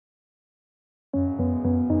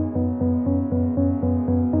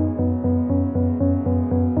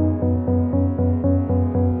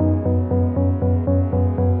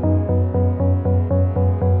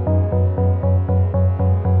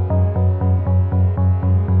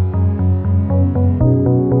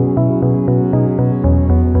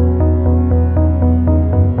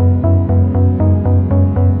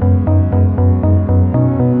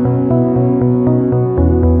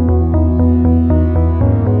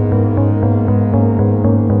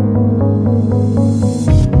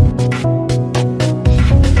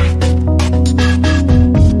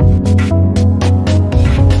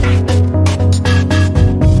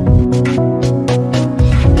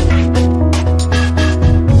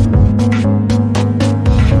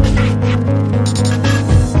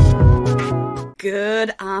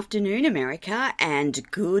afternoon, America, and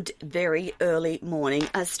good, very early morning,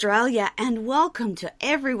 Australia, and welcome to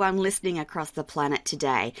everyone listening across the planet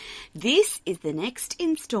today. This is the next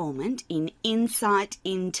installment in Insight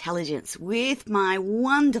Intelligence with my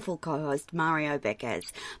wonderful co-host, Mario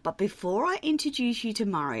Beckers. But before I introduce you to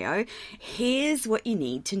Mario, here's what you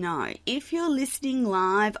need to know. If you're listening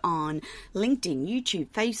live on LinkedIn, YouTube,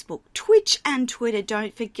 Facebook, Twitch, and Twitter,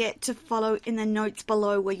 don't forget to follow in the notes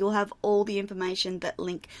below where you'll have all the information that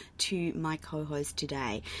link to my co-host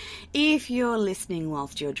today. If you're listening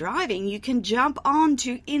whilst you're driving, you can jump on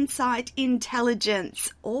to Insight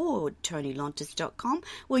Intelligence or TonyLontis.com,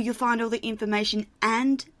 where you'll find all the information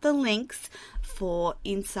and the links for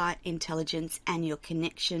Insight Intelligence and your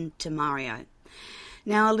connection to Mario.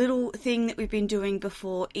 Now, a little thing that we've been doing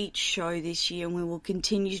before each show this year, and we will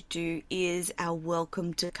continue to do, is our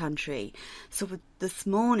welcome to country. So this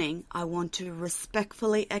morning, I want to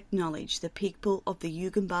respectfully acknowledge the people of the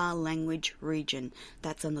Yugambeh language region.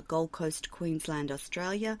 That's on the Gold Coast, Queensland,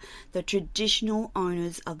 Australia, the traditional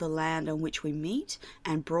owners of the land on which we meet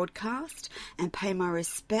and broadcast, and pay my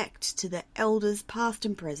respect to the elders past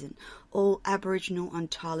and present, all Aboriginal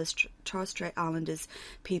and Torres Strait Islanders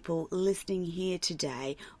people listening here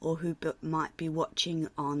today or who might be watching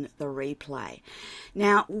on the replay.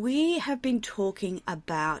 Now, we have been talking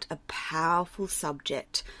about a powerful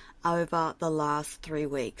subject over the last 3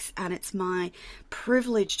 weeks, and it's my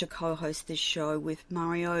privilege to co-host this show with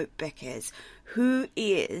Mario Beckers, who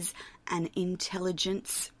is an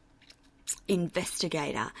intelligence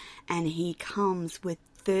investigator, and he comes with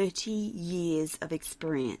 30 years of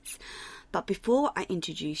experience. But before I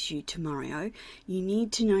introduce you to Mario, you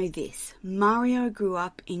need to know this. Mario grew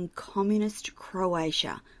up in communist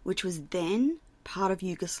Croatia, which was then part of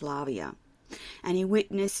Yugoslavia. And he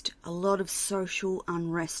witnessed a lot of social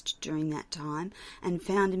unrest during that time and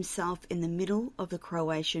found himself in the middle of the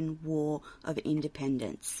Croatian War of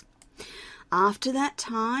Independence. After that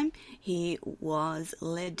time, he was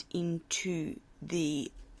led into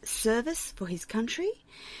the service for his country,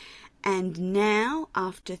 and now,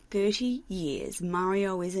 after 30 years,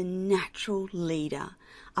 Mario is a natural leader,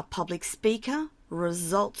 a public speaker,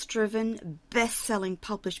 results-driven, best-selling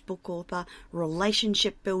published book author,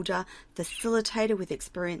 relationship builder, facilitator with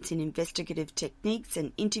experience in investigative techniques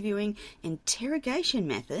and interviewing, interrogation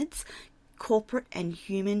methods, corporate and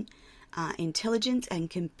human intelligence, and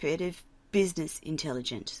competitive business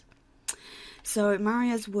intelligence. So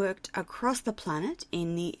Mario's worked across the planet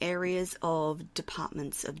in the areas of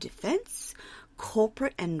Departments of Defence,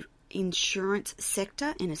 corporate and insurance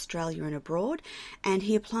sector in Australia and abroad, and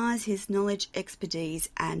he applies his knowledge, expertise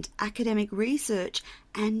and academic research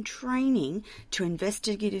and training to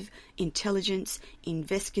investigative intelligence,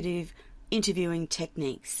 investigative interviewing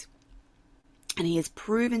techniques. And he has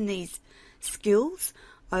proven these skills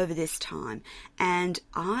over this time, and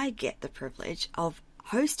I get the privilege of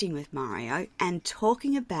hosting with Mario and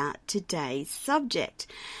talking about today's subject.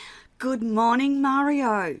 Good morning,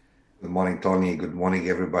 Mario. Good morning, Tony. Good morning,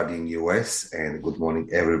 everybody in the US, and good morning,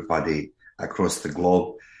 everybody across the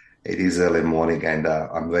globe. It is early morning, and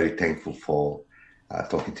I'm very thankful for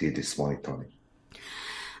talking to you this morning, Tony.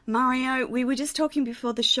 Mario, we were just talking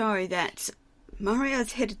before the show that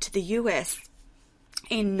Mario's headed to the US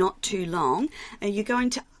in not too long. Are you going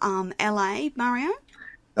to LA, Mario?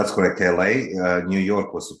 That's correct, LA. New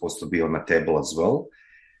York was supposed to be on the table as well.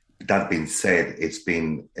 That being said,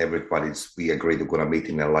 we agreed we're going to meet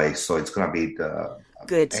in LA, so it's going to be the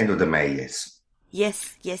end of the May, yes.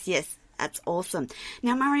 Yes. That's awesome.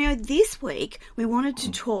 Now, Mario, this week we wanted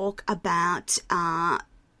to talk about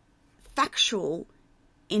factual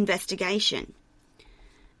investigation.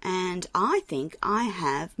 And I think I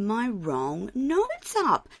have my wrong notes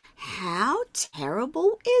up. How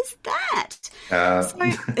terrible is that?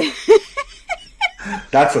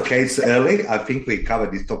 That's okay. It's early. I think we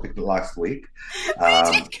covered this topic last week.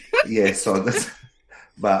 Yeah, so that's,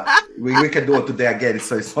 but we can do it today again,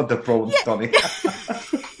 so it's not the problem, Tony.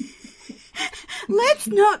 Let's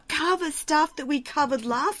not cover stuff that we covered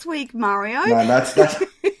last week, Mario. No, that's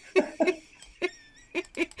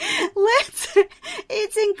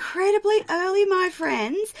It's incredibly early, my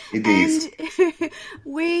friends. It is.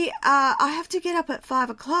 And I have to get up at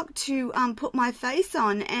 5:00 to put my face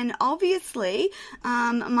on, and obviously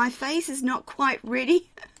my face is not quite ready.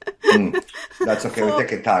 That's okay. We're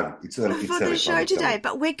taking time. It's early. For the show today,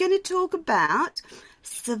 but we're going to talk about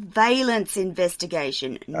surveillance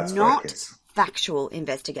investigation, not factual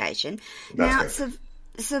investigation. Now,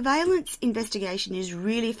 surveillance investigation is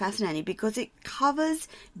really fascinating because it covers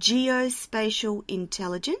geospatial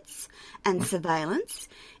intelligence and surveillance,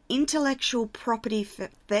 intellectual property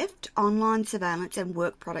theft, online surveillance, and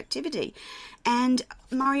work productivity. And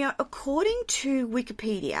Mario, according to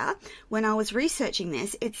Wikipedia, when I was researching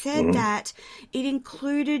this, it said that it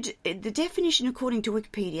included, the definition according to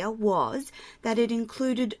Wikipedia was that it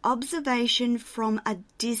included observation from a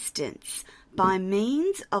distance by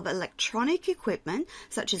means of electronic equipment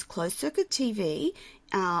such as closed-circuit TV,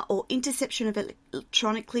 or interception of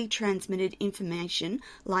electronically transmitted information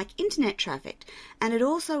like internet traffic. And it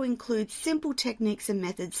also includes simple techniques and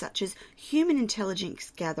methods such as human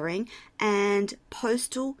intelligence gathering and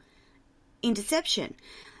postal interception.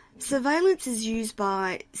 Surveillance is used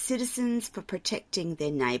by citizens for protecting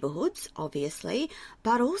their neighbourhoods, obviously,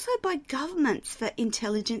 but also by governments for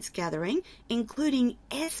intelligence gathering, including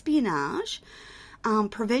espionage,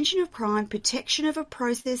 prevention of crime, protection of a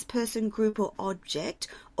process, person, group or object,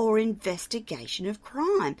 or investigation of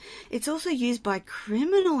crime. It's also used by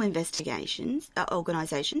criminal organisations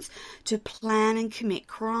to plan and commit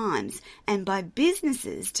crimes, and by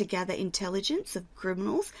businesses to gather intelligence of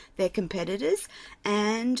criminals, their competitors,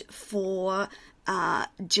 and for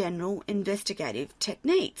general investigative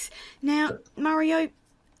techniques. Now, Mario,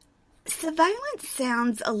 surveillance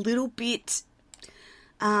sounds a little bit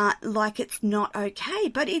like it's not okay,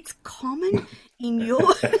 but it's common in your...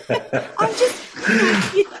 I'm just,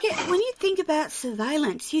 when you think about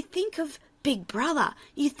surveillance, you think of Big Brother,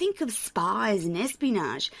 you think of spies and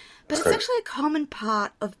espionage, but it's actually a common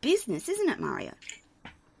part of business, isn't it, Mario?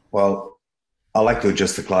 Well, I'd like to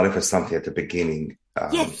just clarify something at the beginning.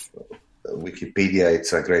 Yes. Wikipedia,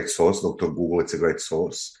 it's a great source. Dr. Google, it's a great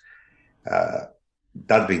source.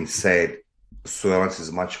 That being said, surveillance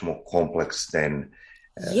is much more complex than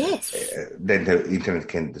the internet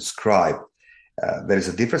can describe. There is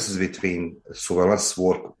a difference between surveillance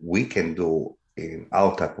work we can do in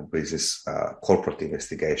our type of business, corporate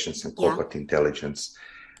investigations and corporate intelligence,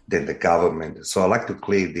 than the government. So I like to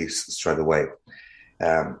clear this straight away.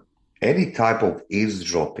 Any type of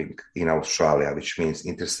eavesdropping in Australia, which means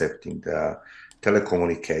intercepting the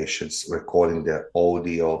telecommunications, recording the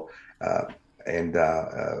audio, and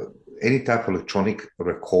any type of electronic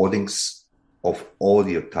recordings of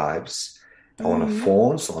audio types on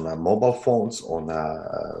phones, on mobile phones, on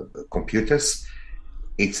computers,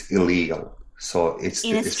 it's illegal. So it's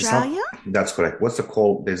in Australia? That's correct. What's the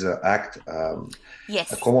call? There's an act, a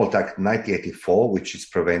Commonwealth Act 1984, which is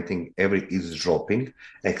preventing every eavesdropping,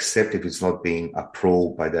 except if it's not being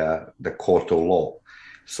approved by the court of law.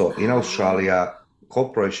 So in Australia,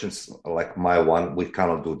 corporations like my one, we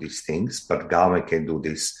cannot do these things, but government can do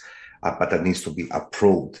this. But that needs to be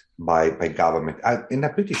approved by government. And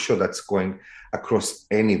I'm pretty sure that's going across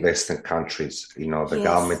any Western countries. The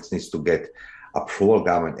government needs to get approval,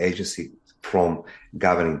 government agency from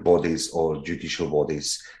governing bodies or judicial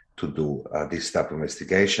bodies to do this type of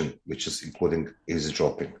investigation, which is including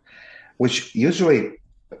eavesdropping, which usually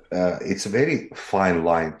it's a very fine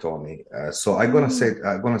line, Tony. So I'm going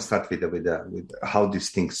to start with how these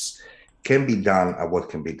things can be done and what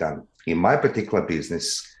can be done. In my particular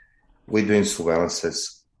business, we're doing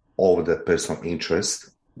surveillances over the personal interest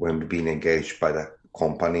when we're being engaged by the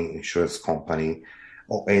company, insurance company,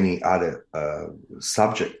 or any other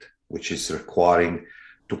subject which is requiring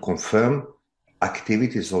to confirm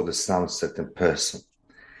activities of some certain person.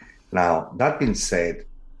 Now, that being said,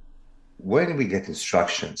 when we get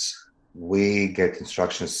instructions who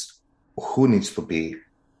needs to be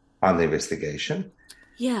under investigation,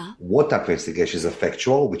 what type of investigation is a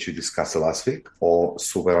factual, which we discussed last week, or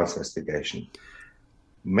surveillance investigation?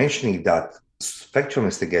 Mentioning that factual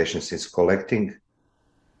investigations is collecting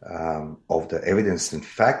of the evidence and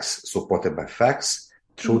facts, supported by facts,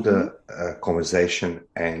 through the conversation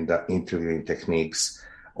and interviewing techniques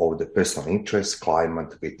of the personal interest,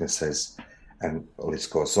 client, witnesses, and the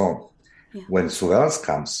list goes on. Yeah. When surveillance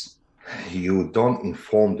comes, you don't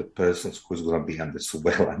inform the person who's going to be under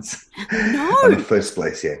surveillance in the first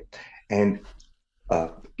place. Yeah. And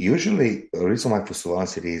usually the reason why for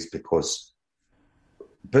surveillance it is because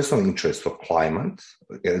personal interest of client,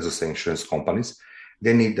 as I say, insurance companies,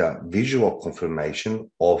 they need a visual confirmation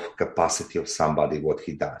of capacity of somebody, what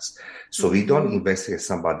he does. So we don't investigate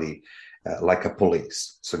somebody like a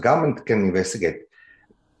police. So government can investigate,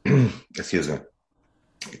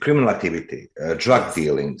 criminal activity, drug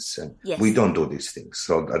dealings. And we don't do these things.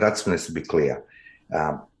 So that's needs to be clear.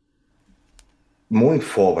 Moving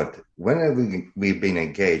forward, whenever we've been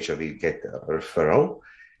engaged or we get a referral,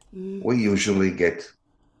 we usually get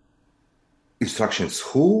instructions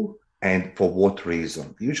who and for what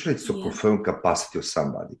reason. Usually it's to confirm capacity of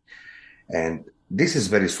somebody. And this is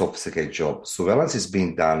very sophisticated job. Surveillance is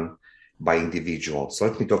being done by individuals. So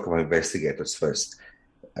let me talk about investigators first.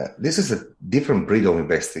 this is a different breed of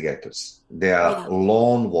investigators. They are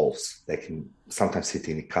lone wolves. They can sometimes sit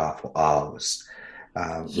in a car for hours,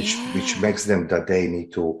 which makes them that they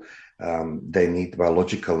need to, they need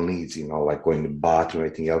biological needs, like going to the bathroom or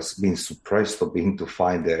anything else, being suppressed or being to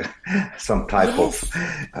find some type of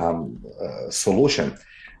solution.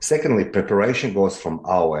 Secondly, preparation goes from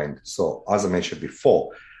our end. So as I mentioned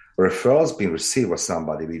before, referrals being received by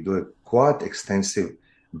somebody, we do a quite extensive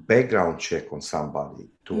background check on somebody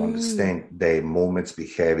to understand their movements,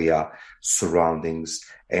 behavior, surroundings,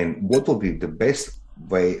 and what will be the best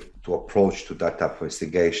way to approach to that type of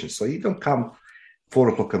investigation. So you don't come 4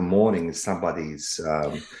 o'clock in the morning in somebody's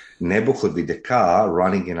neighborhood with the car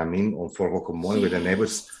running in, on 4 o'clock in the morning with the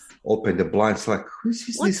neighbors open the blinds like, who's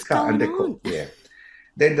this car? And they call,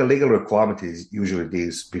 Then the legal requirement is usually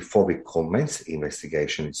this, before we commence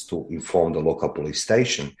investigation, is to inform the local police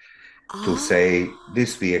station to say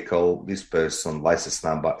this vehicle, this person, license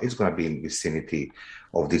number is going to be in vicinity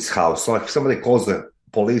of this house. So if somebody calls the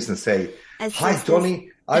police and say, hi,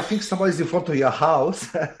 Tony, I think somebody's in front of your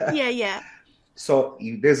house. So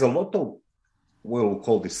there's a lot of, we'll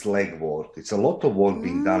call this legwork. It's a lot of work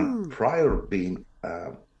being done prior to being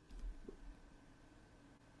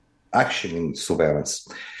action in surveillance.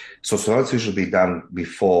 So surveillance usually be done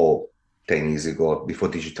before 10 years ago, before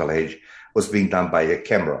digital age, was being done by a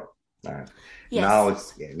camera. Now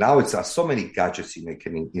it's so many gadgets you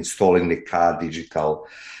can install in the car, digital,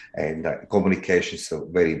 and communications are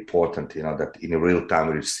very important. That in real time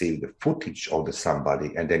we receive the footage of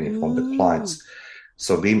somebody and then inform the clients.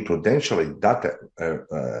 So being prudential in that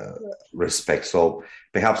respect. So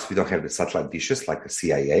perhaps we don't have the satellite dishes like the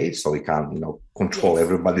CIA, so we can't control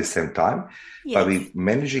everybody at the same time. But we're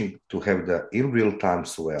managing to have the in real time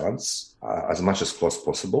surveillance as much as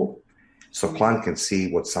possible. So client can see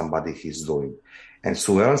what somebody is doing. And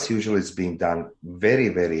surveillance usually is being done very,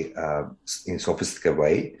 very in sophisticated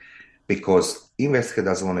way, because investigator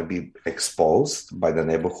doesn't want to be exposed by the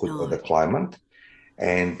neighborhood or the climate.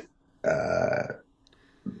 And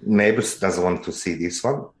neighbors doesn't want to see this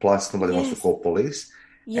one. Plus nobody wants to call police.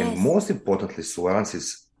 And most importantly, surveillance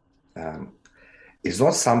is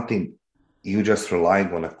not something you just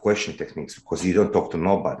relying on a question techniques, because you don't talk to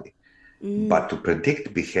nobody. But to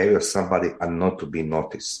predict behavior of somebody and not to be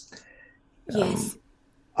noticed.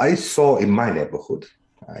 I saw in my neighborhood,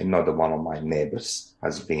 I know that one of my neighbors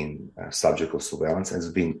has been subject of surveillance,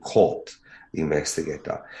 has been caught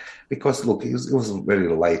investigator. Because look, it was very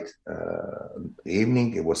late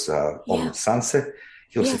evening, it was on sunset,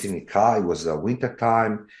 he was sitting in the car, it was winter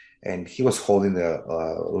time, and he was holding the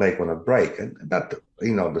leg on a brake. And that, the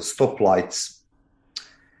stoplights,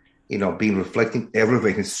 being reflecting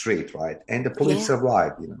everywhere in the street, right? And the police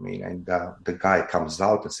arrived, and the guy comes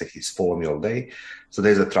out and says he's following me all day. So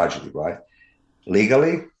there's a tragedy, right?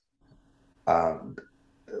 Legally,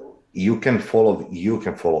 you can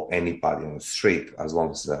follow anybody on the street as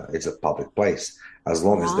long as it's a public place, as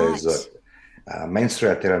long as there's a mens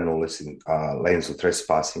rea terra nullius in lanes of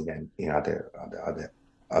trespassing and in other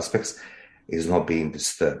aspects is not being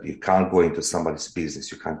disturbed. You can't go into somebody's business.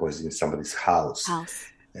 You can't go into somebody's house.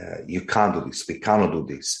 You can't do this. We cannot do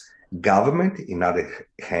this. Government, in other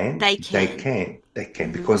hand, they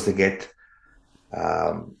can because they get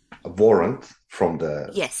a warrant from the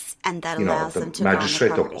and that allows them to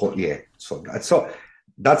magistrate or court. So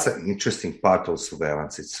that's an interesting part of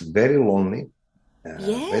surveillance. It's very lonely,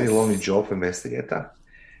 very lonely job for investigator.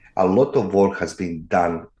 A lot of work has been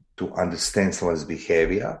done to understand someone's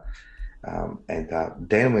behavior, and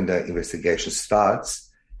then when the investigation starts,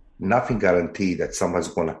 nothing guaranteed that someone's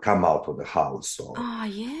going to come out of the house. So,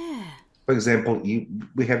 for example,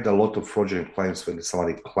 we have a lot of fraudulent claims when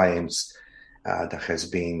somebody claims that has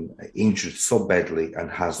been injured so badly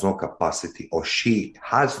and has no capacity, or she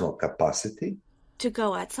has no capacity to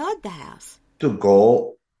go outside the house, to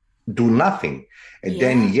go do nothing. And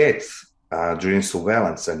then yet, during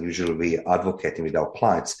surveillance, and usually we advocating with our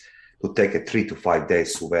clients to take a 3 to 5 day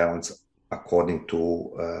surveillance according to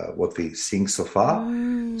what we've seen so far.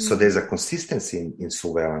 So there's a consistency in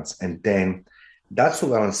surveillance. And then that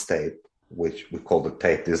surveillance tape, which we call the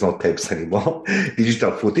tape, there's no tapes anymore,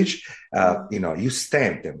 digital footage, you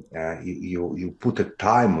stamp them. You put a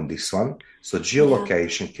time on this one. So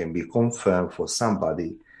geolocation can be confirmed for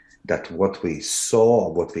somebody that what we saw,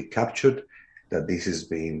 what we captured, that this is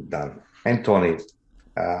being done. And Tony,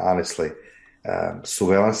 honestly,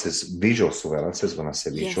 surveillance is visual surveillance. When I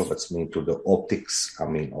say visual, that's mean to the optics,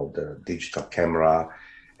 of the digital camera,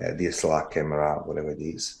 DSLR camera, whatever it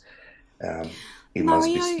is.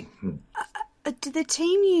 Mario, do the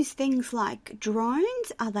team use things like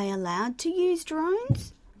drones? Are they allowed to use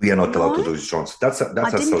drones? We are not allowed to do drones. I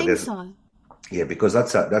didn't think so. Yeah, because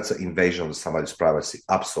that's an invasion of somebody's privacy.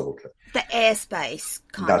 Absolutely. The airspace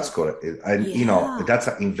kind That's of. correct. And, that's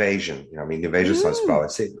an invasion. Invasion of somebody's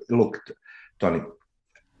privacy. Look, Tony,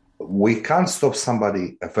 we can't stop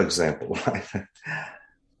somebody, for example, right?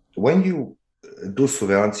 When you do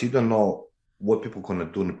surveillance, you don't know what people are going to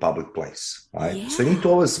do in a public place, right? Yeah. So you need to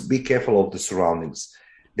always be careful of the surroundings.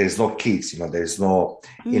 There's no kids, there's no,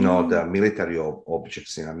 the military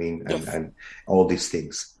objects, and all these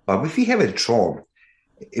things. But if you have a drone,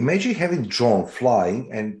 imagine having a drone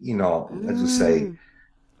flying and, as you say,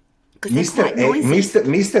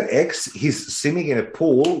 Mr. X, he's swimming in a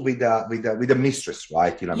pool with a mistress,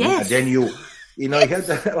 right? Yes. And then you have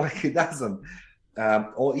the, it doesn't,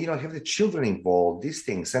 or, you have the children involved, these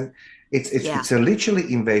things. And it's a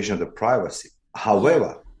literally invasion of the privacy.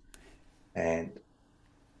 However, and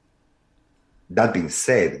that being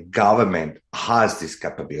said, government has these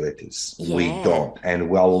capabilities. Yeah. We don't. And I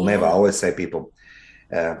will never, I always say people,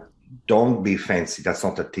 don't be fancy. That's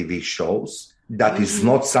not a TV shows. That is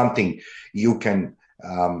not something you can,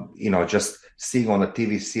 just seeing on a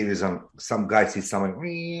TV series and some guy sees someone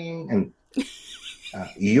and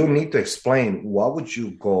you need to explain why would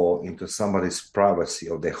you go into somebody's privacy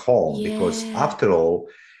of their home? Because after all,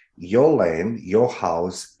 your land, your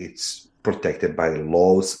house, it's protected by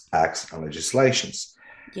laws, acts, and legislations.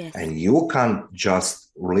 Yes. And you can't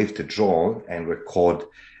just lift a drone and record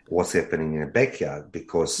what's happening in the backyard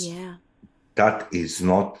because that is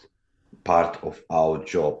not part of our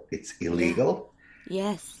job. It's illegal.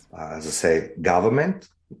 Yeah. Yes. As I say, government,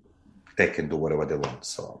 they can do whatever they want.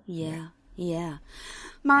 So yeah.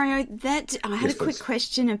 Mario, I had a quick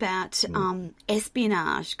question about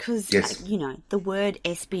espionage because, the word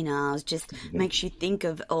espionage just makes you think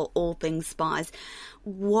of all things spies.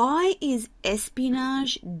 Why is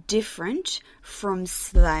espionage different from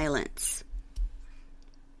surveillance?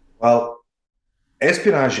 Well,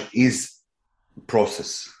 espionage is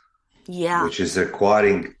process, which is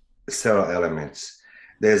requiring several elements.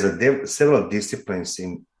 There's several disciplines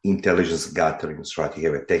in intelligence gatherings, right?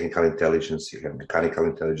 You have a technical intelligence, you have mechanical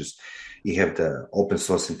intelligence, you have the open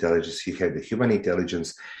source intelligence, you have the human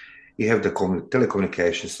intelligence, you have the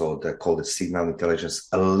telecommunications, or called the signal intelligence.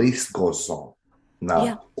 A list goes on.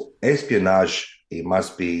 Now, espionage, it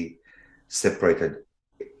must be separated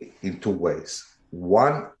in two ways.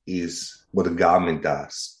 One is what the government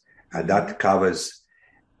does, and that covers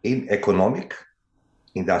in economic,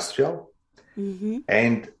 industrial,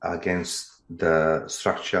 and against the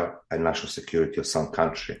structure and national security of some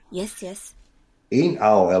country. Yes. In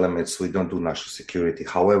our elements, we don't do national security.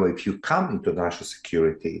 However, if you come into the national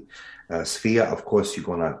security sphere, of course, you're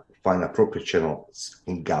going to find appropriate channels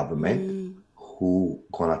in government who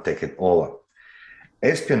going to take it over.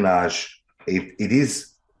 Espionage, it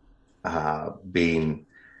is being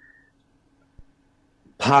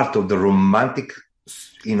part of the romantic,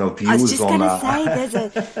 views on. I was just going to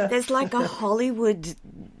say, there's like a Hollywood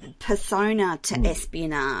persona to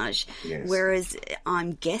espionage, whereas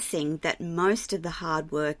I'm guessing that most of the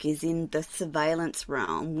hard work is in the surveillance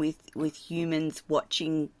realm with humans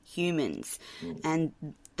watching humans, and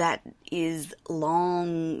that is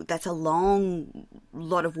that's a long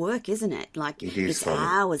lot of work, isn't it? Like it's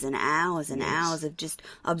hours and hours and hours of just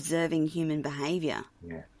observing human behavior.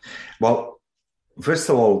 Yeah. Well, first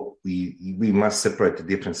of all, we must separate the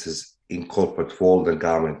differences in corporate world and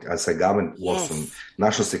government. As a government works on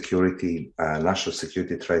national security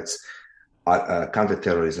threats,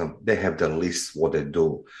 counterterrorism, they have the list what they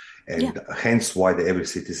do. And hence why every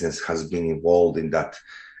citizen has been involved in that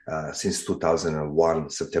since 2001,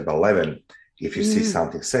 September 11. If you see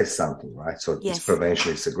something, say something, right? So this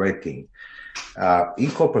prevention is a great thing.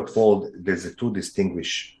 In corporate world, there's a two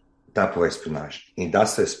distinguished type of espionage: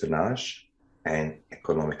 industrial espionage and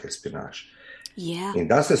economic espionage. Yeah.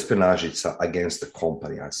 Industrial espionage, it's against the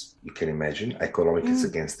company, as you can imagine. Economic is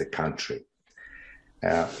against the country.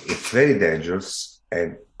 It's very dangerous,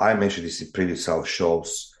 and I mentioned this in previous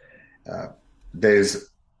shows.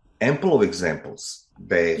 There's ample of examples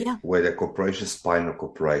where the corporation spy on a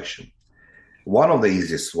corporation. One of the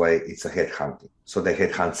easiest way is a headhunting. So they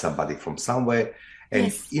headhunt somebody from somewhere,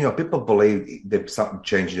 and people believe they've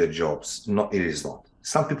changed their jobs. No, it is not.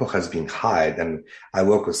 Some people has been hired, and I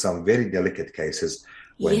work with some very delicate cases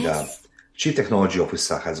when the chief technology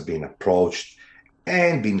officer has been approached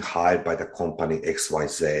and been hired by the company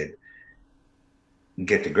XYZ,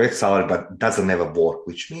 get a great salary, but doesn't ever work,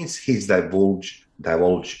 which means he's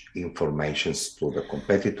divulge information to the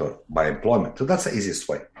competitor by employment. So that's the easiest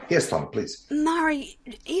way. Yes, Tom, please. Murray,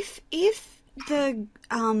 if the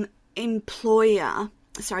employer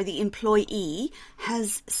the employee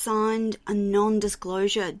has signed a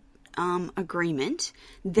non-disclosure agreement,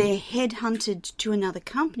 they're headhunted to another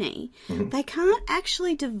company, they can't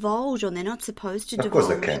actually divulge, or they're not supposed to divulge. Of course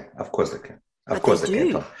they can. Of course they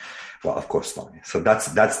can. Well, of course not. So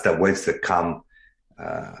that's the ways that come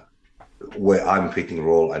where I'm fitting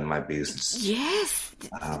role in my business. Yes.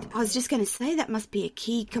 I was just going to say that must be a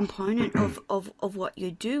key component of what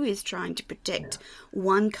you do, is trying to protect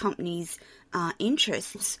one company's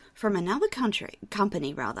interests from another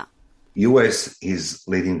company. US is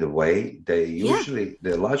leading the way. They usually,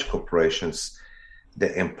 the large corporations,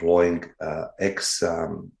 they're employing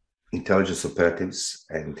ex-intelligence operatives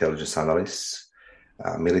and intelligence analysts,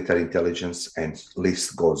 military intelligence, and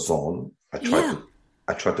list goes on. I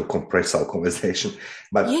try to compress our conversation,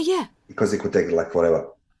 but because it could take like forever.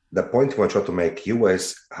 The point I try to make,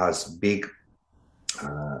 US has big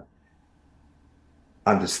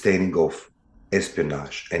understanding of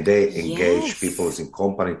espionage, and they engage people in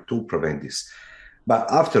company to prevent this. But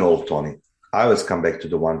after all, Tony, I always come back to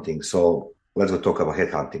the one thing. So let's go talk about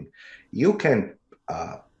headhunting. You can,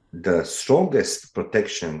 the strongest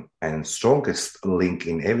protection and strongest link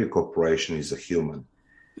in every corporation is a human,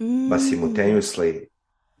 but simultaneously,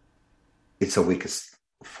 it's a weakest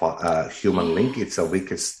human link. It's a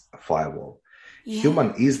weakest firewall.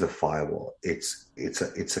 Human is the firewall. It's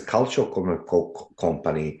a cultural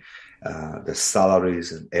company. The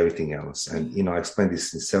salaries and everything else. And, I explain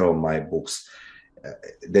this in several of my books.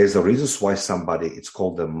 There's a reason why somebody, it's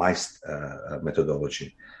called the MICE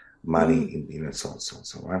methodology, money, so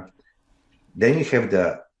on, right? Then you have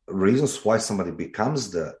the reasons why somebody becomes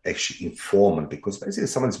the actual informant, because basically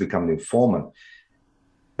someone's become the informant.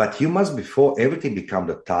 But you must, before everything become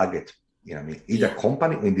the target, either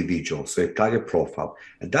company or individual, so a target profile.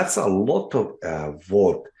 And that's a lot of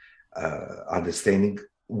work, understanding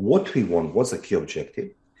what we want, what's the key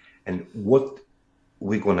objective, and what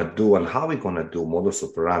we're going to do and how we're going to do modus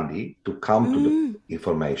operandi to come to the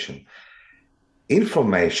information.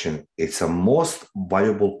 Information is a most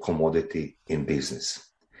valuable commodity in business.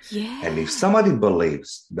 Yeah. And if somebody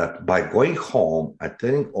believes that by going home and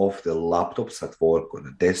turning off the laptops at work or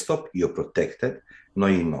the desktop, you're protected, no,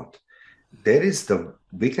 you're not. There is the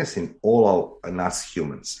weakness in all of us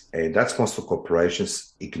humans, and that's most of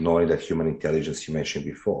corporations ignoring that human intelligence you mentioned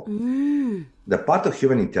before. The part of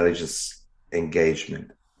human intelligence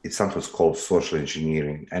engagement, it's sometimes called social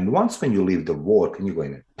engineering. And once when you leave the work and you go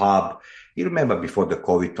in a pub, you remember before the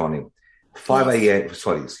COVID, Tony, 5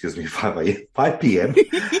 p.m.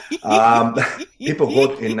 People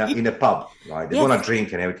go in a pub, right? They want to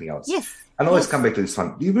drink and everything else. Yes. And always come back to this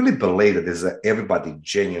one. Do you really believe that there's everybody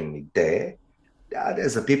genuinely there?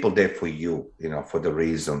 There's a people there for you, for the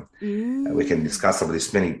reason. We can discuss about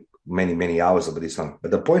this many hours about this one.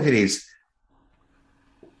 But the point is,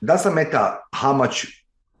 doesn't matter how much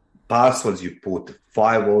passwords you put,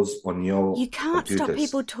 firewalls on your You can't computers. Stop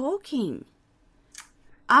people talking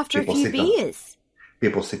after a few beers.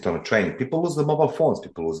 People sit on a train. People lose the mobile phones.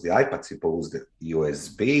 People lose the iPads. People lose the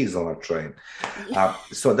USBs on a train.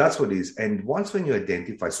 So that's what it is. And once when you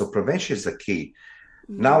identify, so prevention is the key.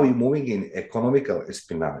 Now we're moving in economical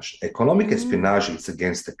espionage. Economic espionage is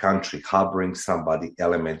against the country harboring somebody,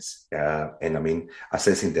 elements, and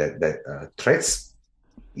assessing the threats.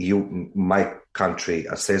 My country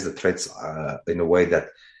assess the threats in a way that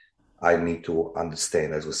I need to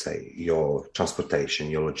understand, as we say, your transportation,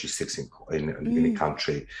 your logistics in the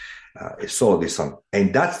country. So this one.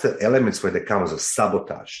 And that's the elements where there comes a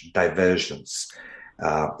sabotage, diversions.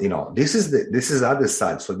 This is the other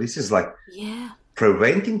side. So this is like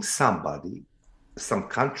preventing somebody, some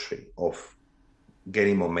country of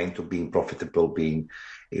getting momentum, being profitable, being,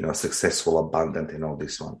 successful, abundant, and all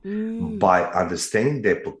this one. By understanding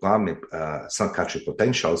their programming, some country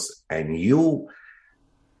potentials, and you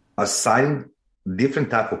assign different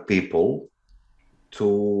type of people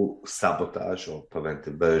to sabotage or prevent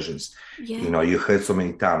diversions. You heard so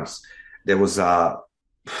many times there was a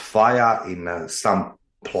fire in some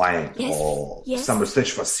plant or some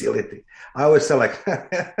research facility. I always say like,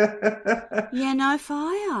 no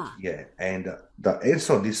fire. Yeah, and the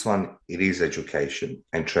answer of this one, it is education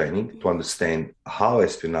and training to understand how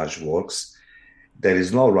espionage works. There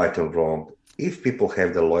is no right and wrong. If people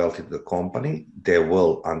have the loyalty to the company, they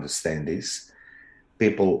will understand this.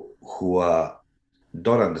 People who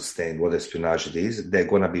don't understand what espionage is, they're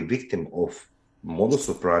going to be victim of modus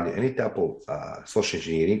operandi, any type of social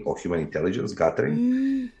engineering or human intelligence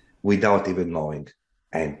gathering without even knowing.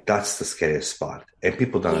 And that's the scariest part. And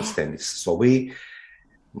people don't understand this. So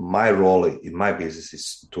my role in my business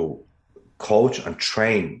is to coach and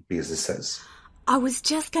train businesses I was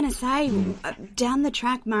just going to say, down the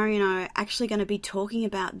track, Mario and I are actually going to be talking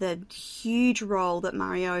about the huge role that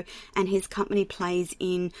Mario and his company plays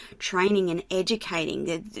in training and educating.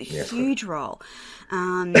 The huge role.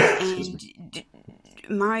 And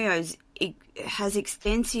Mario's has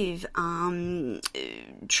extensive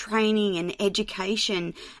training and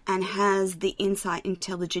education and has the Insight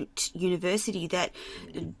Intelligent University that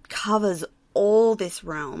covers all this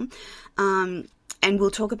realm. And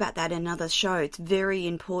we'll talk about that in another show. It's very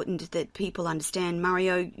important that people understand.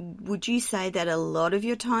 Mario, would you say that a lot of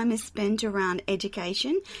your time is spent around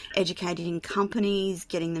education, educating companies,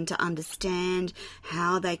 getting them to understand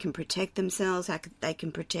how they can protect themselves, how they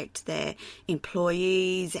can protect their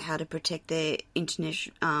employees, how to protect their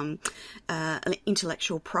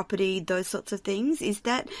intellectual property, those sorts of things? Is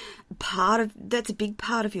that that's a big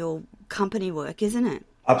part of your company work, isn't it?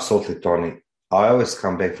 Absolutely, Tony. I always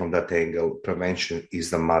come back from that angle. Prevention is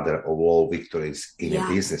the mother of all victories in a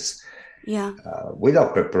business. Yeah.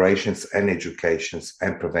 Without preparations and educations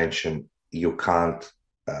and prevention, you can't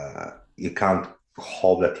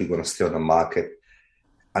hope that you're going to stay on the market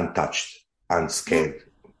untouched, unscared.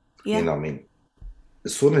 Yeah. You know what I mean?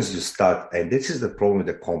 As soon as you start, and this is the problem with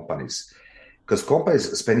the companies, because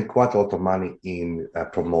companies are spending quite a lot of money in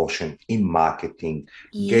promotion, in marketing,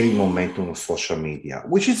 getting momentum on social media,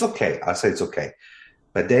 which is okay. I say it's okay.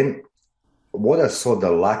 But then what I saw the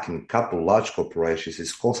lack in a couple of large corporations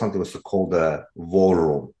is called something was called the war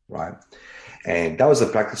room, right? And that was a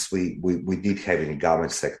practice we did have in the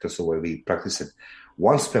government sector. So where we practiced it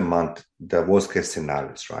once per month, the worst case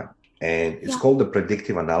scenarios, right? And it's called the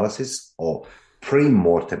predictive analysis or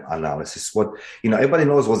pre-mortem analysis. What everybody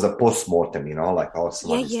knows was a post-mortem, like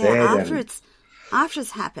someone is dead. After it's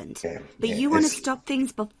happened. But you want to stop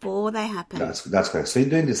things before they happen. That's correct. So you're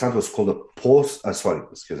doing this something was called a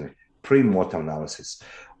pre-mortem analysis,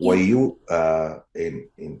 where you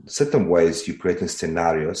in certain ways you creating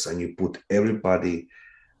scenarios and you put everybody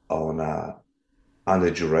on under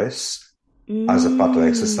duress as a part of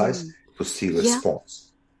exercise to see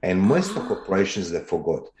response. And most of corporations they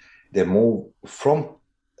forgot. They move from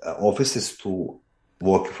offices to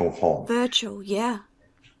work from home. Virtual, yeah.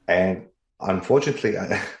 And unfortunately,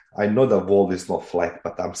 I know the world is not flat,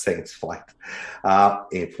 but I'm saying it's flat.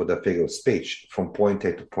 And for the figure of speech, from point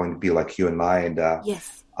A to point B, like you and I and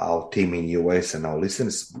our team in US and our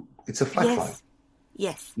listeners, it's a flat line.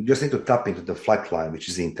 Yes. You just need to tap into the flat line, which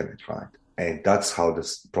is the internet, right? And that's how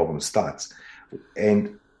this problem starts.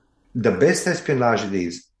 And the best espionage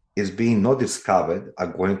is being not discovered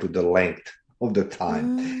according to the length of the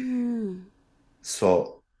time.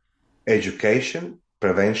 So education,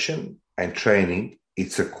 prevention, and training,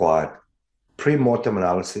 it's required. Pre-mortem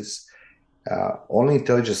analysis, only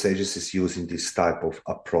intelligence agencies using this type of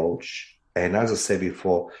approach. And as I said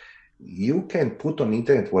before, you can put on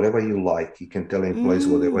internet whatever you like. You can tell employees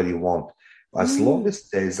whatever you want. As long as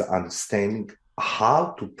there's understanding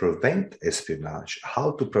how to prevent espionage,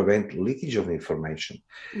 how to prevent leakage of information.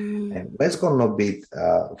 And let's go not be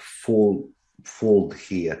fooled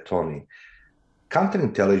here, Tony.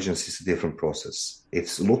 Counterintelligence is a different process.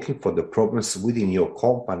 It's looking for the problems within your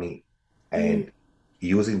company and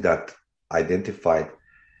using that identified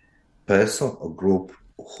person or group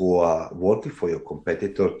who are working for your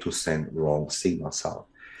competitor to send wrong signals out.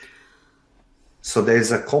 So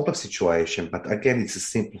there's a complex situation, but again, it's a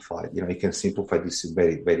simplified. You can simplify this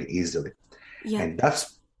very, very easily. Yeah. And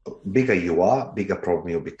that's bigger you are, bigger problem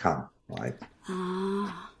you become, right?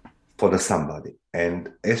 For somebody.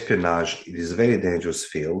 And espionage, it is a very dangerous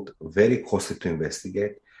field, very costly to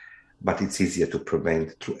investigate, but it's easier to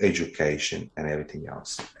prevent through education and everything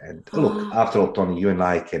else. And look, after all, Tony, you and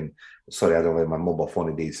I can, sorry, I don't have my mobile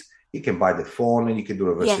phone, it is, you can buy the phone and you can do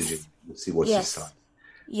reverse engineering and see what's inside.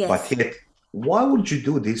 Yes. But yet, why would you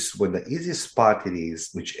do this when the easiest part it is,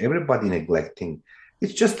 which everybody neglecting,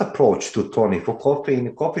 it's just approach to Tony for coffee in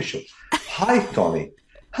a coffee shop. Hi, Tony.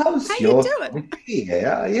 How you doing?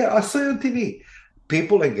 Yeah, I saw you on TV.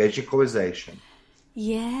 People engage in conversation.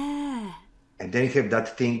 Yeah. And then you have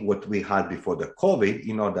that thing what we had before the COVID,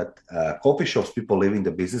 that coffee shops, people leaving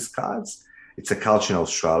the business cards. It's a culture in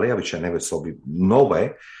Australia, which I never saw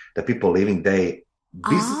nowhere, that people leaving their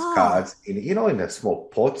business cards in the small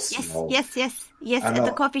pots. Yes, at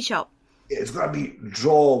the coffee shop. It's going to be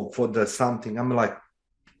draw for the something. I'm like,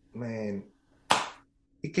 man,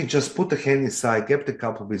 you can just put the hand inside, get a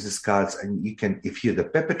couple of business cards, and you can, if you're the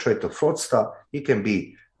perpetrator, fraudster, you can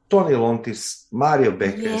be Tony Lontis, Mario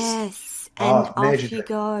Beckers. Yes, and off you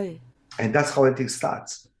go. And that's how everything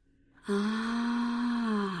starts.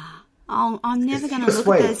 Oh, I'm never going to look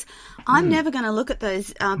at those. I'm never going to look at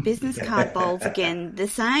those business card bowls again the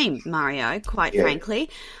same, Mario, quite frankly.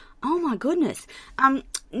 Oh, my goodness.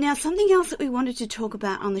 Now, something else that we wanted to talk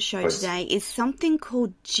about on the show today is something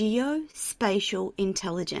called geospatial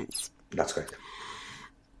intelligence. That's correct.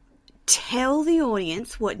 Tell the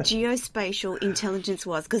audience what geospatial intelligence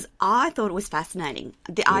was, because I thought it was fascinating.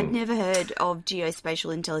 I'd never heard of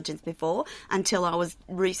geospatial intelligence before until I was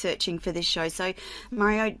researching for this show. So,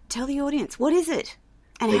 Mario, tell the audience, what is it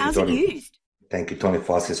and how's it used? Thank you, Tony,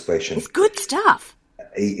 for asking this question. It's good stuff.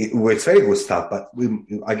 It's very good stuff, but we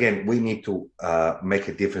need to make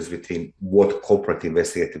a difference between what corporate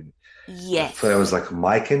investigative firms like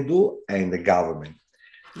mine can do and the government.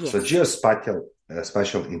 Yes. So geospatial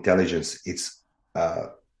spatial intelligence, it's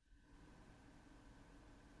not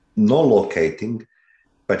locating,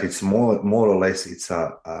 but it's more or less it's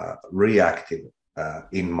a reactive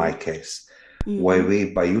in my case, where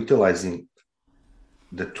we, by utilizing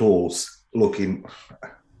the tools, I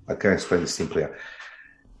can explain it simply.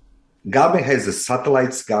 Government has the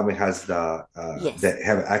satellites. Government has they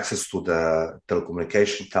have access to the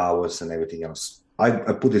telecommunication towers and everything else. I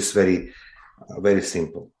put this very, very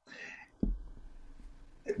simple.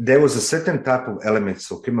 There was a certain type of elements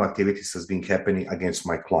of criminal activities has been happening against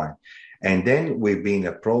my client, and then we've been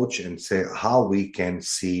approached and say how we can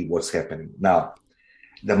see what's happening. Now,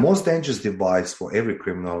 the most dangerous device for every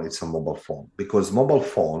criminal is a mobile phone, because mobile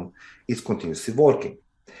phone is continuously working.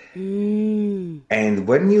 And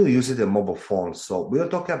when you use a mobile phone, so we are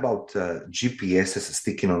talking about GPSs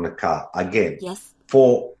sticking on the car. Again,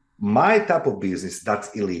 for my type of business,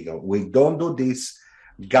 that's illegal. We don't do this.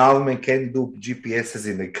 Government can do GPSs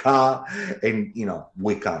in the car, and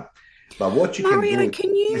we can't. But what you Mario, can do,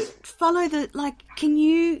 can you follow can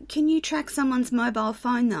you track someone's mobile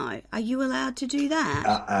phone though? Are you allowed to do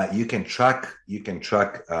that? You can track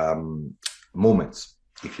movements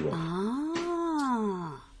if you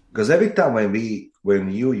want. Because every time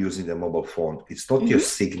when you're using the mobile phone, it's not your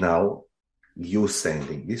signal you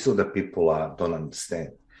sending. This is what the people don't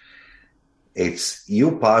understand. It's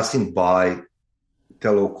you passing by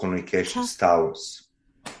telecommunications towers.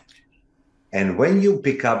 And when you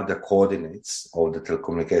pick up the coordinates of the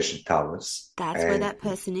telecommunication towers, that's where that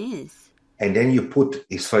person is. And then you put,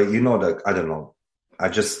 I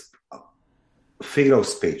just figure of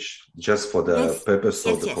speech, just for the purpose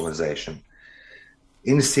of the conversation.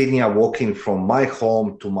 In Sydney, I'm walking from my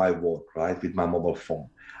home to my work, right, with my mobile phone.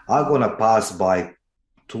 I'm going to pass by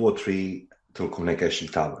 2 or 3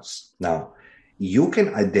 telecommunication towers. Now, you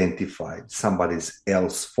can identify somebody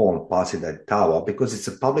else's phone passing that tower because it's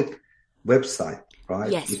a public website,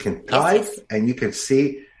 right? Yes. You can type and you can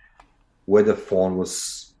see where the phone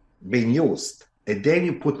was being used. And then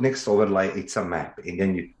you put next overlay, it's a map. And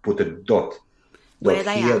then you put a dot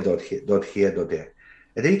here, dot there.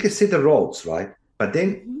 And then you can see the roads, right? But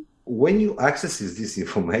then when you access this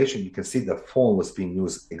information, you can see the phone was being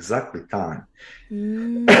used exactly time.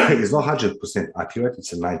 It's not 100% accurate.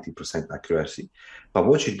 It's a 90% accuracy. But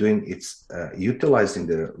what you're doing, it's utilizing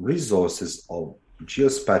the resources of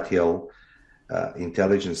geospatial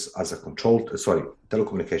intelligence as a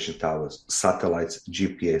telecommunication towers, satellites,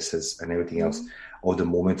 GPSs, and everything else of the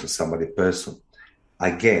movement of somebody person.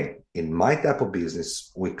 Again, in my type of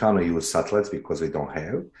business, we cannot use satellites because we don't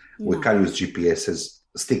have. We can't use GPSs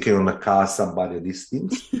sticking on a car, somebody, these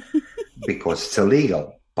things, because it's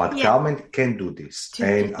illegal. But government can do this.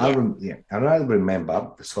 And I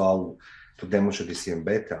remember, to demonstrate this even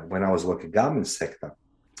better, when I was working in the government sector,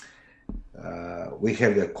 we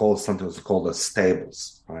had something was called the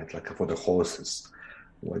stables, right, like for the horses,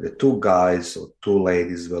 where the 2 guys or 2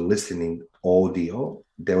 ladies were listening audio.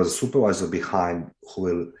 There was a supervisor behind who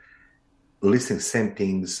will listen same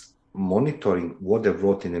things, monitoring what they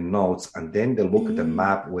wrote in the notes, and then they look at the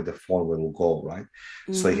map where the phone will go, right?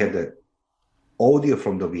 So you had the audio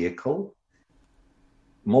from the vehicle,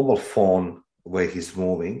 mobile phone where he's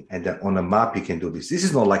moving, and then on a map you can do this. This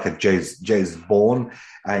is not like a James Bond,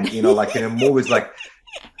 and like in a movie, it's like,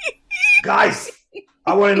 guys,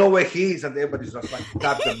 I want to know where he is, and everybody's just like,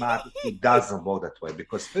 tap the map. It doesn't work that way,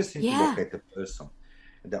 because first you need to locate the person.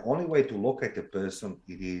 And the only way to locate the person,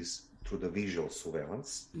 it is through the visual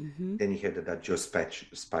surveillance. Then you have that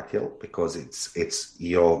geospatial, because it's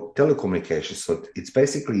your telecommunications. So it's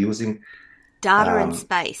basically using data in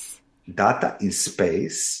space. Data in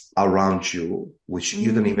space around you, which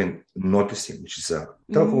you don't even notice it, which is a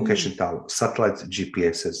telecommunication tower, satellites,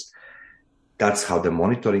 GPSs. That's how they're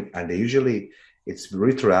monitoring, and they usually it's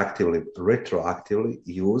retroactively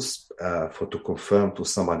used to confirm to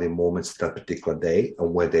somebody moments that particular day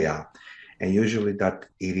and where they are. And usually that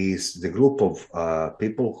it is the group of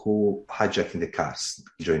people who hijacking the cars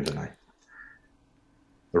during the night,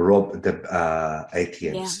 rob the ATMs.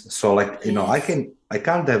 Yeah. So I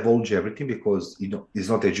can't divulge everything because it's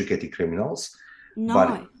not educated criminals. No.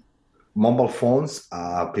 But mobile phones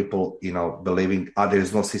are people believing there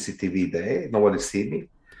is no CCTV there, nobody see me.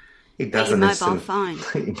 It doesn't mobile phone.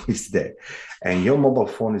 It's there, and your mobile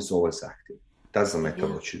phone is always active. Doesn't matter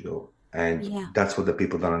what you do, and that's what the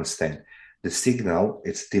people don't understand. The signal,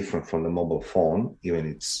 it's different from the mobile phone, even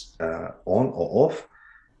it's on or off,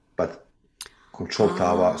 but control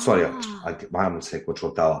tower, sorry, I'm going to say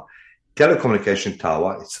control tower. Telecommunication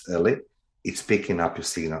tower, it's early, it's picking up your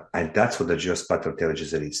signal, and that's what the geospatial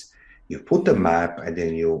intelligence is. You put the map, and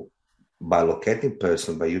then by locating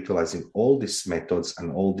person, by utilizing all these methods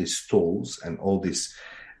and all these tools and all these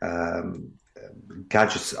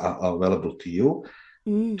gadgets are available to you,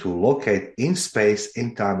 to locate in space,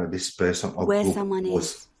 in time, that this person or where group someone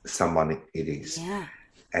was someone it is. Yeah.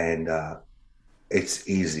 And it's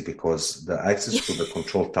easy because the access to the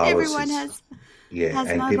control towers everyone has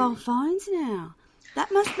mobile phones now.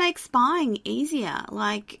 That must make spying easier.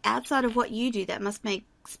 Like, outside of what you do, that must make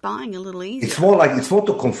spying a little easier. It's more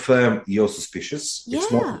to confirm you're suspicious. Yeah.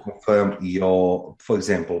 It's more to confirm for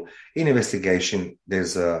example, in investigation,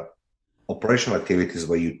 there's operational activities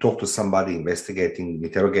where you talk to somebody, investigating,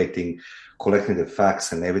 interrogating, collecting the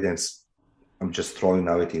facts and evidence. I'm just throwing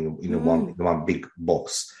everything in one big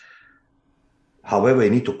box. However, you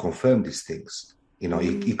need to confirm these things.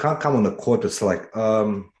 You can't come on the court and say like,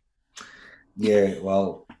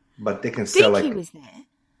 but they can say like, he was there.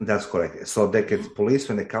 That's correct. So they can, police,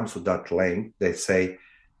 when it comes to that claim, they say,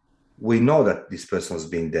 we know that this person has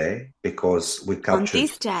been there because we captured on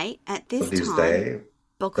this day at this time. Day,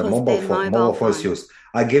 because the mobile phone is used.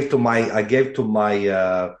 I gave to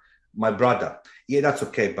my my brother. Yeah, that's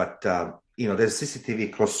okay. But there's CCTV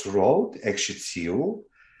across the road. Actually, it's you.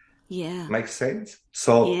 Yeah, makes sense.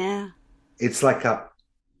 So it's like a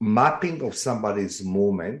mapping of somebody's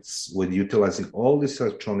movements with utilizing all these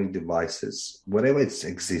electronic devices, wherever it's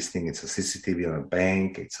existing. It's a CCTV on a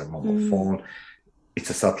bank, it's a mobile phone, it's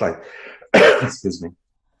a satellite. Excuse me.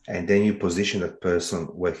 And then you position that person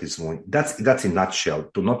where he's going. That's in a nutshell,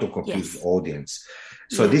 not to confuse the audience.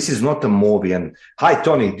 So this is not a movie. And hi,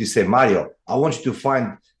 Tony, you say, Mario, I want you to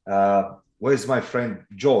find where's my friend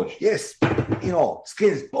George? Yes,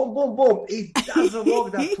 skins, boom, boom, boom. It doesn't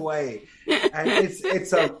work that way. And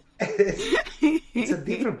it's a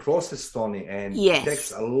different process, Tony, and it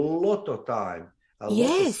takes a lot of time, a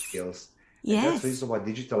lot of skills. And that's the reason why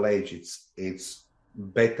digital age, it's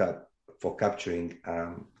better for capturing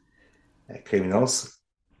criminals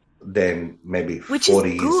than maybe 40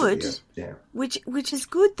 years ago. Which is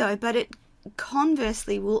good, though, but it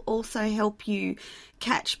conversely will also help you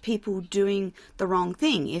catch people doing the wrong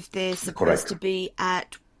thing if they're supposed to be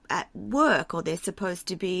at work or they're supposed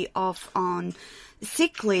to be off on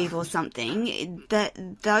sick leave or something.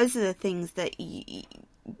 Those are the things that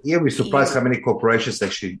we're surprised how many corporations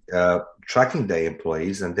actually tracking their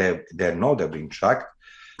employees, and they know they're being tracked.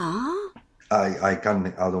 I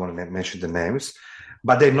don't want to mention the names,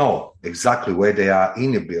 but they know exactly where they are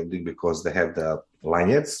in the building because they have the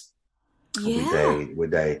lanyards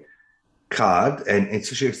with a card, and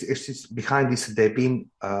it's behind this. They've been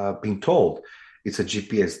told it's a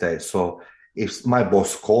GPS there. So if my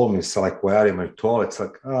boss called me, it's like, where am I told? It's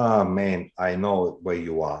like, man, I know where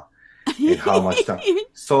you are and how much time.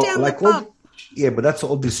 So like, but that's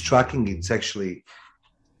all this tracking. It's actually,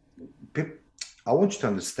 I want you to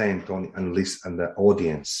understand, Tony, and listen, and the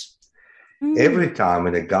audience. Every time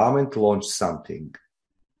when the government launches something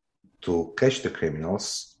to catch the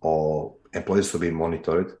criminals or employees to be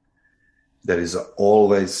monitored, there is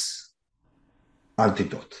always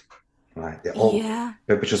antidote, right?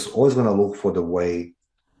 People just always going to look for the way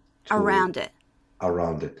around it.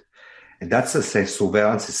 And that's to say,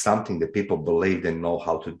 surveillance is something that people believe they know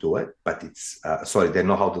how to do it, but it's, they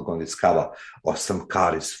know how to go and discover, or some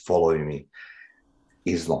car is following me.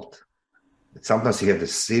 Is not. Sometimes you have the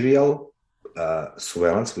serial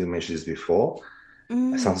surveillance, we mentioned this before.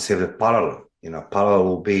 Sometimes you have the parallel. Parallel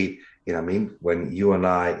will be, when you and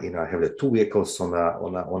I, have the two vehicles on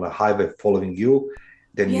a highway following you,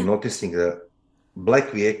 then you're noticing the black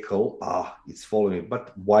vehicle, it's following you,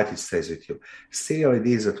 but white, it stays with you. Serial, it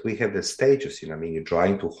is that we have the stages, you're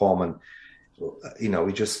driving to home and,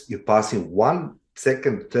 you're passing one,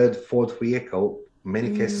 second, third, fourth vehicle.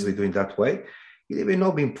 Many cases we're doing that way. We're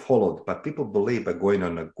not being followed, but people believe by going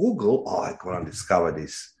on a Google, I'm going to discover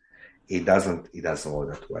this. It doesn't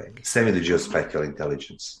work that way. Same with the geospatial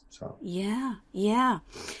intelligence. So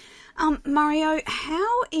Mario,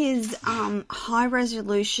 how is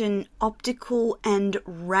high-resolution optical and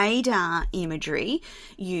radar imagery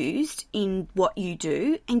used in what you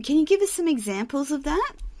do? And can you give us some examples of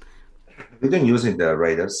that? We've been using the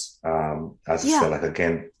radars. As I said, like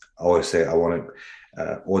again, I always say I want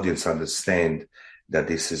audience understand that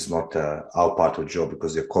this is not our part of the job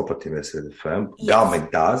because you're a corporate investigative firm.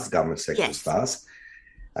 Yes. Government sectors does.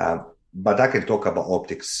 But I can talk about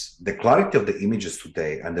optics. The clarity of the images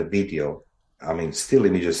today and the video, I mean, still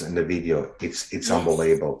images and the video, it's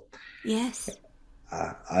unbelievable. Yes.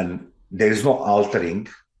 And there is no altering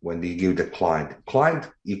when you give the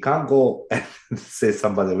client. You can't go and say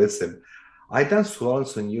somebody, listen, I done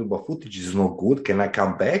surveillance on you, but footage is not good. Can I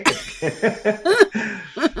come back?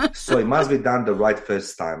 So it must be done the right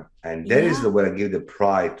first time. And that is the way I give the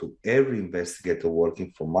pride to every investigator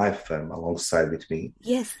working for my firm alongside with me.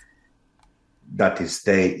 Yes. That is,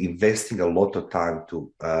 they investing a lot of time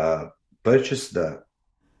to purchase the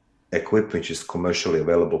equipment which is commercially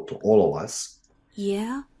available to all of us.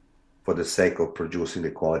 Yeah. For the sake of producing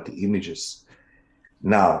the quality images.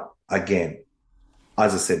 Now, again,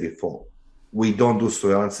 as I said before, we don't do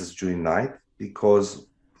surveillances during night because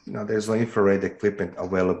there's no infrared equipment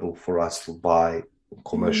available for us to buy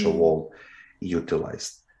commercial world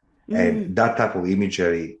utilized. And that type of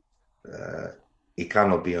imagery, it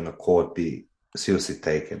cannot be on a court, be seriously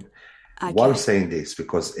taken. Okay. Why I'm saying this,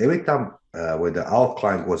 because every time when our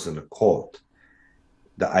client goes in the court,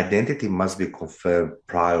 the identity must be confirmed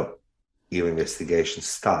prior even investigation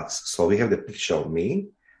starts. So we have the picture of me,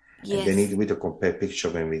 and then need to compare picture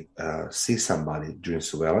when we see somebody during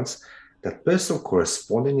surveillance. That person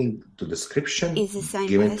corresponding to description is the same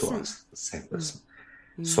given person. To us, the same person.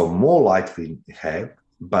 So more light we have,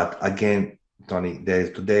 but again, Tony,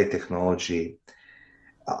 there's today technology.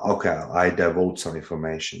 Okay, I divulge some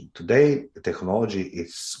information. Today, the technology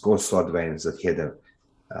is going so advanced that here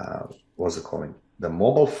what's it called? The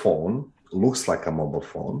mobile phone looks like a mobile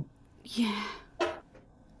phone. Yeah.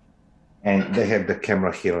 And they have the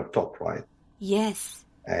camera here on top, right? Yes.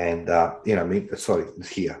 And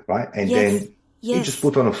here, right? And then you just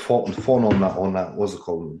put on a phone on a what's it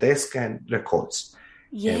called, desk and records.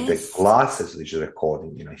 Yes. And the glasses which are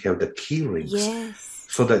recording, you have the key rings. Yes.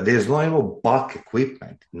 So that there's no more bulk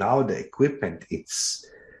equipment. Now the equipment, it's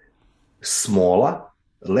smaller,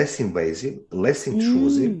 less invasive, less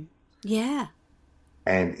intrusive. Yeah.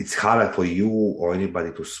 And it's harder for you or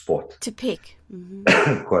anybody to spot. To pick.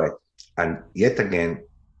 Correct. And yet again,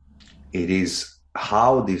 it is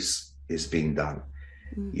how this is being done.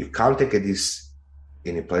 You can't take this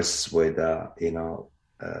in places where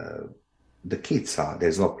the kids are.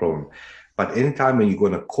 There's no problem. But anytime when you go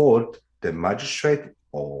to court, the magistrate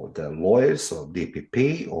or the lawyers or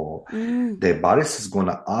DPP or the barrister is going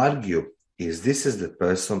to argue this is the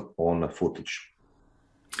person on the footage.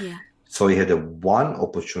 Yeah. So you had one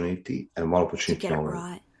opportunity and one opportunity to get it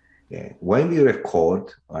right. Yeah. When we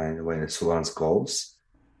record and when the surveillance goes,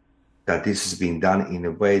 that this is being done in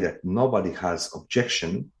a way that nobody has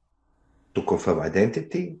objection to confirm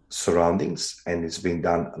identity, surroundings, and it's being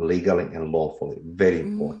done legally and lawfully. Very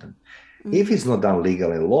important. If it's not done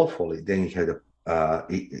legally and lawfully, then you have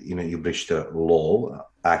you breach the law,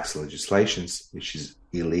 acts, legislations, which is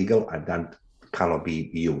illegal and that cannot be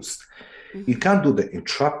used. You can't do the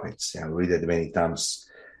entrapments. I read that many times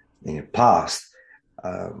in the past.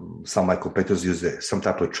 Some of my competitors use some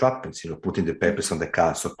type of entrapments, putting the papers on the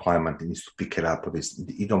car so client needs to pick it up.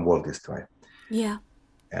 It don't work this way. Yeah.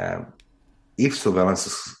 When surveillance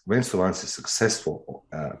is successful,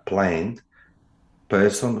 planned,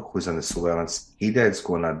 person who's under surveillance either is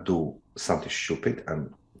going to do something stupid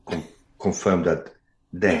and confirm that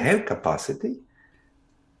they have capacity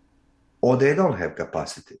or they don't have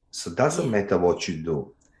capacity. So it doesn't matter what you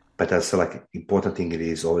do. But that's important thing it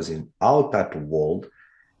is always in our type of world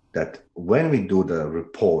that when we do the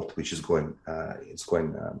report, which is going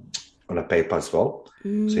on a paper as well.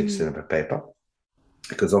 So it's in a paper.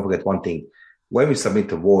 Because don't forget one thing, when we submit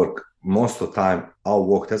the work, most of the time, our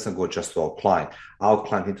work doesn't go just to our client. Our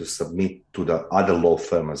client needs to submit to the other law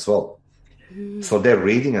firm as well. So they're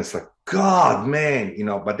reading and it's like, God, man,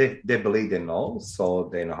 but they believe they know, so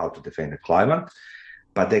they know how to defend the client.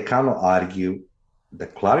 But they cannot argue. The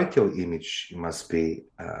clarity of image must be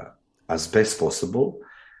as best possible.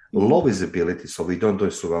 Low visibility, so we don't do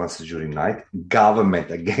surveillance during night.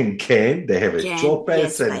 Government, again, can. They have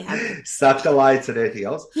choppers and satellites and everything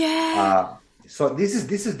else. Yeah. So this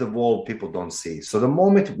is the world people don't see. So the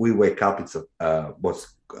moment we wake up, it's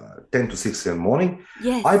 10 to 6 in the morning.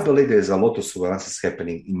 Yes. I believe there's a lot of surveillance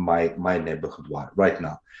happening in my neighborhood right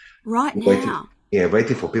now. Right now. Yeah,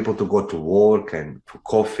 waiting for people to go to work and for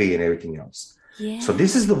coffee and everything else. Yeah. So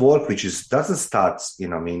this is the work which doesn't start,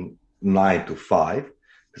 9 to 5.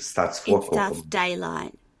 It starts 4 o'clock. It starts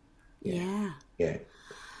daylight. Yeah. Yeah.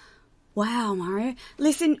 Wow, Mario.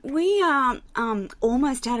 Listen, we are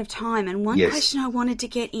almost out of time, and one question I wanted to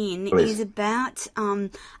get in is about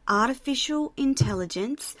artificial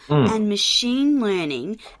intelligence and machine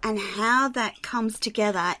learning and how that comes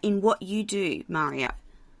together in what you do, Mario.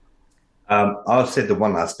 I'll say the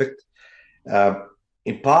one aspect.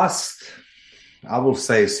 In past, I will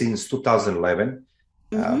say since 2011,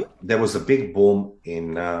 there was a big boom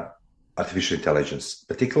in artificial intelligence,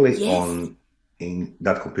 particularly in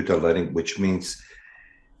that computer learning, which means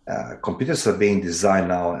computers are being designed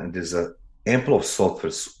now, and there's an ample of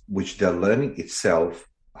softwares which they're learning itself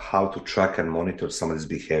how to track and monitor somebody's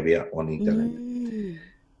behavior on the internet.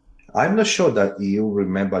 I'm not sure that you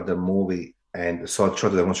remember the movie, and so I'll try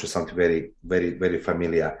to demonstrate something very, very, very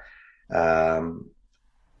familiar.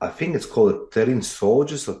 I think it's called 13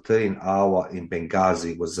 Soldiers or 13 Hour in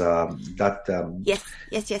Benghazi. Was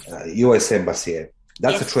U.S. Embassy.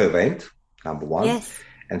 That's a true event, number one. Yes.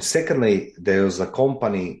 And secondly, there's a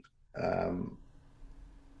company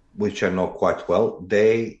which I know quite well.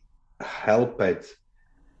 They helped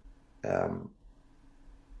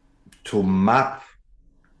to map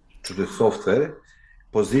to the software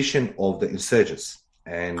position of the insurgents.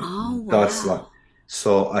 And that's like,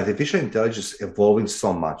 so artificial intelligence evolving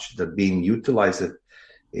so much that being utilized,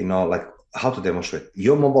 like how to demonstrate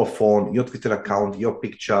your mobile phone, your Twitter account, your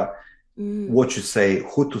picture, what you say,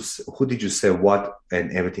 who did you say what,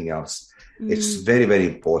 and everything else. It's very, very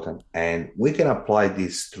important. And we can apply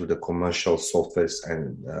this through the commercial softwares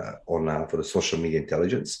and for the social media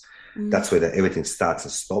intelligence. That's where everything starts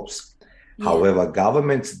and stops. Yeah. However,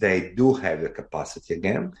 governments, they do have the capacity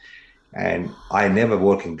again. And I never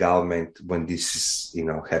worked in government when this is,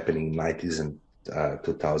 happening in 90s and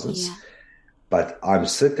 2000s. Yeah. But I'm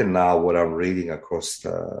certain now what I'm reading across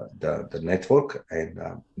the network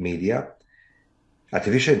and media,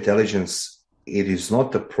 artificial intelligence, it is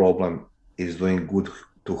not the problem, is doing good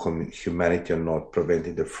to humanity or not,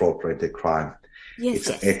 preventing the fraud, preventing crime. Yes,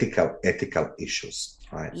 it's ethical issues,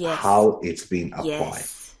 right? Yes. How it's being applied.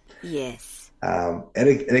 Yes.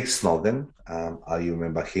 Eric Snowden, you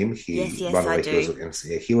remember him? Yes, I do.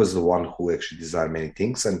 He was the one who actually designed many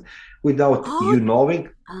things, and without you knowing,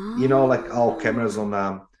 like our cameras on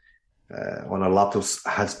a laptop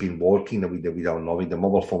has been working without knowing. The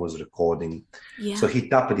mobile phone was recording, so he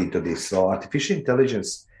tapped into this. So artificial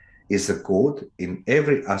intelligence is a good in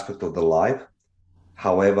every aspect of the life.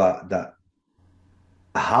 However,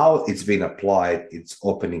 how it's been applied, it's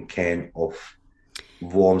opening can of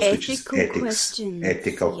worms, which is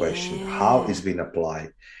ethical question. How it's been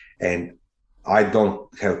applied, and I don't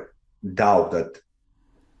have doubt that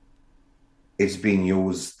it's being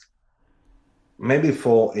used maybe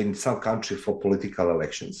in some country for political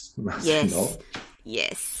elections.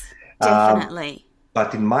 Yes, definitely.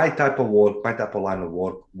 But in my type of line of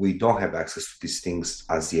work, we don't have access to these things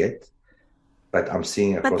as yet. But I'm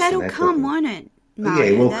seeing across the network. But that'll come, won't it? Yeah,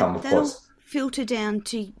 it will come, of course. Filter down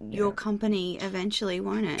to your company eventually,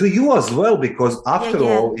 won't it? To you as well, because after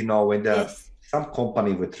all, when some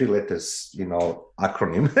company with 3 letters,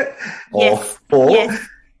 acronym or 4,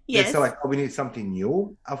 they say like, we need something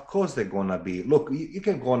new. Of course, they're gonna be. Look, you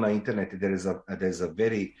can go on the internet. There's a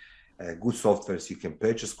very good softwares you can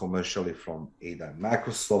purchase commercially from either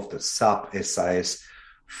Microsoft or SAP, SIS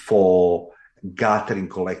for gathering,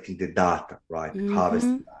 collecting the data, right?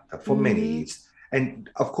 Harvesting data for many needs. And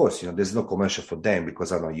of course, there's no commercial for them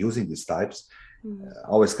because I'm not using these types. I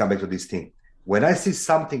always come back to this thing. When I see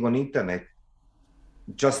something on internet,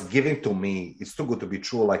 just giving to me, it's too good to be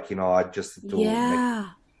true. Like, I just do make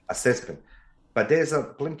assessment. But there's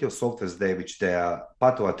plenty of softwares there which they are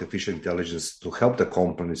part of artificial intelligence to help the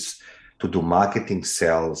companies to do marketing,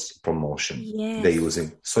 sales, promotion they're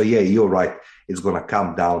using. So you're right. It's going to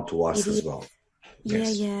come down to us as well.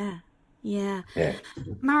 Yeah.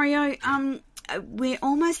 Mario, we're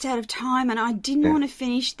almost out of time, and I didn't want to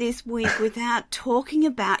finish this week without talking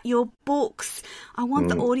about your books. I want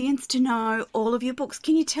the audience to know all of your books.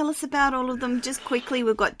 Can you tell us about all of them just quickly?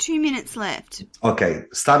 We've got 2 minutes left. Okay,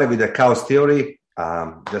 started with the chaos theory,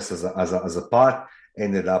 just as a part.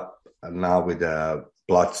 Ended up now with the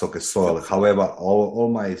blood, soccer, soil. However, all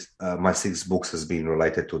my 6 books has been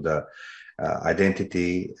related to the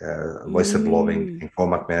identity, whistleblowing,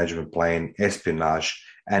 informant management plan, espionage,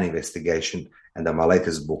 and investigation. And then my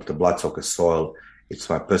latest book, The Blood, Soccer, Soil, it's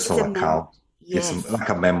my personal account. It's like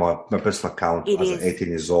a memoir, my personal account as an 18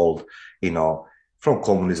 years old, from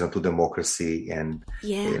communism to democracy, and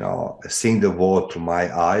seeing the world through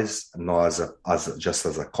my eyes, not as just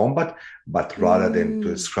as a combat, but rather than to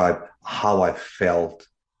describe how I felt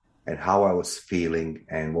and how I was feeling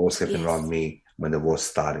and what was happening around me when the war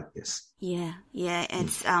started. Yeah.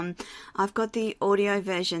 It's I've got the audio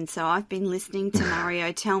version, so I've been listening to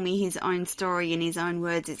Mario tell me his own story in his own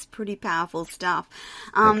words. It's pretty powerful stuff.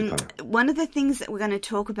 One of the things that we're going to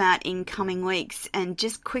talk about in coming weeks, and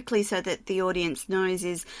just quickly so that the audience knows,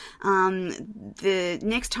 is the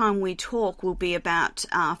next time we talk will be about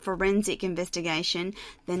forensic investigation.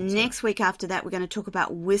 Then next week after that, we're going to talk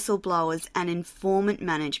about whistleblowers and informant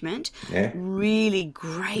management. Really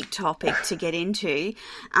great topic to get into.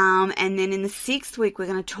 And then in the 6th week, we're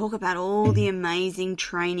going to talk about all the amazing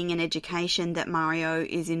training and education that Mario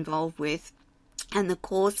is involved with and the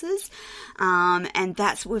courses. And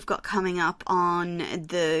that's what we've got coming up on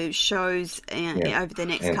the shows over the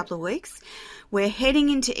next couple of weeks. We're heading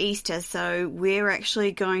into Easter, so we're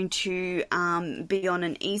actually going to be on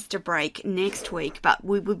an Easter break next week, but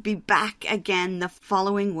we will be back again the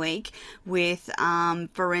following week with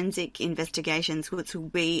forensic investigations, which will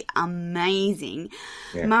be amazing.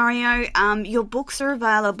 Mario, your books are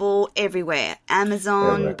available everywhere.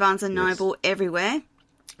 Amazon, Barnes & Noble, everywhere.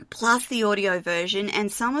 Plus the audio version,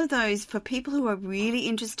 and some of those for people who are really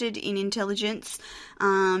interested in intelligence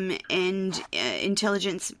and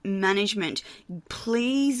intelligence management.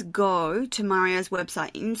 Please go to Mario's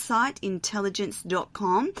website,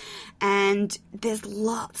 insightintelligence.com, and there's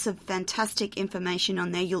lots of fantastic information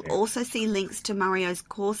on there. You'll also see links to Mario's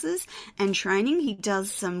courses and training. He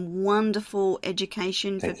does some wonderful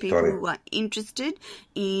education for people who are interested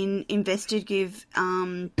in investigative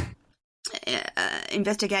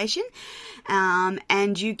investigation,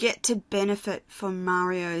 and you get to benefit from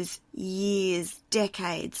Mario's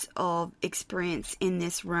decades of experience in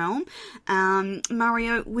this realm.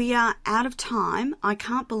 Mario, we are out of time. I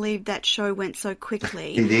can't believe that show went so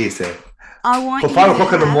quickly. It is. I want for 5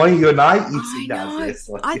 o'clock in the morning, you and I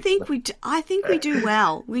I think we do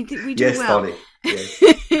well. We do well. Tony. Yes.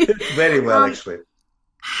 Very well, actually.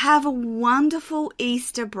 Have a wonderful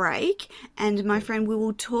Easter break, and my friend, we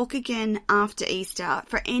will talk again after Easter.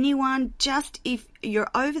 For anyone, just if you're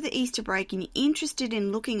over the Easter break and you're interested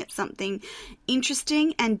in looking at something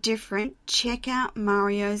interesting and different, check out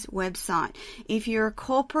Mario's website. If you're a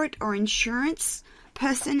corporate or insurance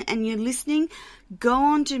person and you're listening, go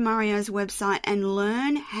on to Mario's website and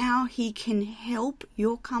learn how he can help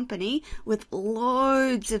your company with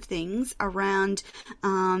loads of things around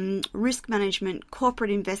risk management, corporate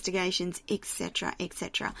investigations, etc.,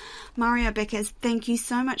 etc. Mario Beckers, thank you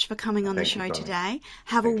so much for coming on the show today.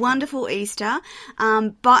 Have a wonderful Easter.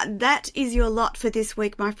 But that is your lot for this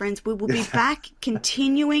week, my friends. We will be back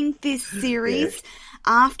continuing this series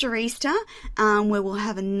after Easter, where we'll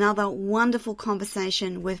have another wonderful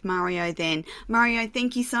conversation with Mario then. Mario,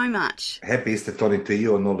 thank you so much. Happy Easter, Tony, to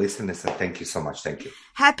you and all listeners, and thank you so much. Thank you.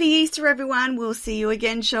 Happy Easter, everyone. We'll see you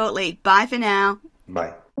again shortly. Bye for now.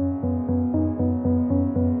 Bye.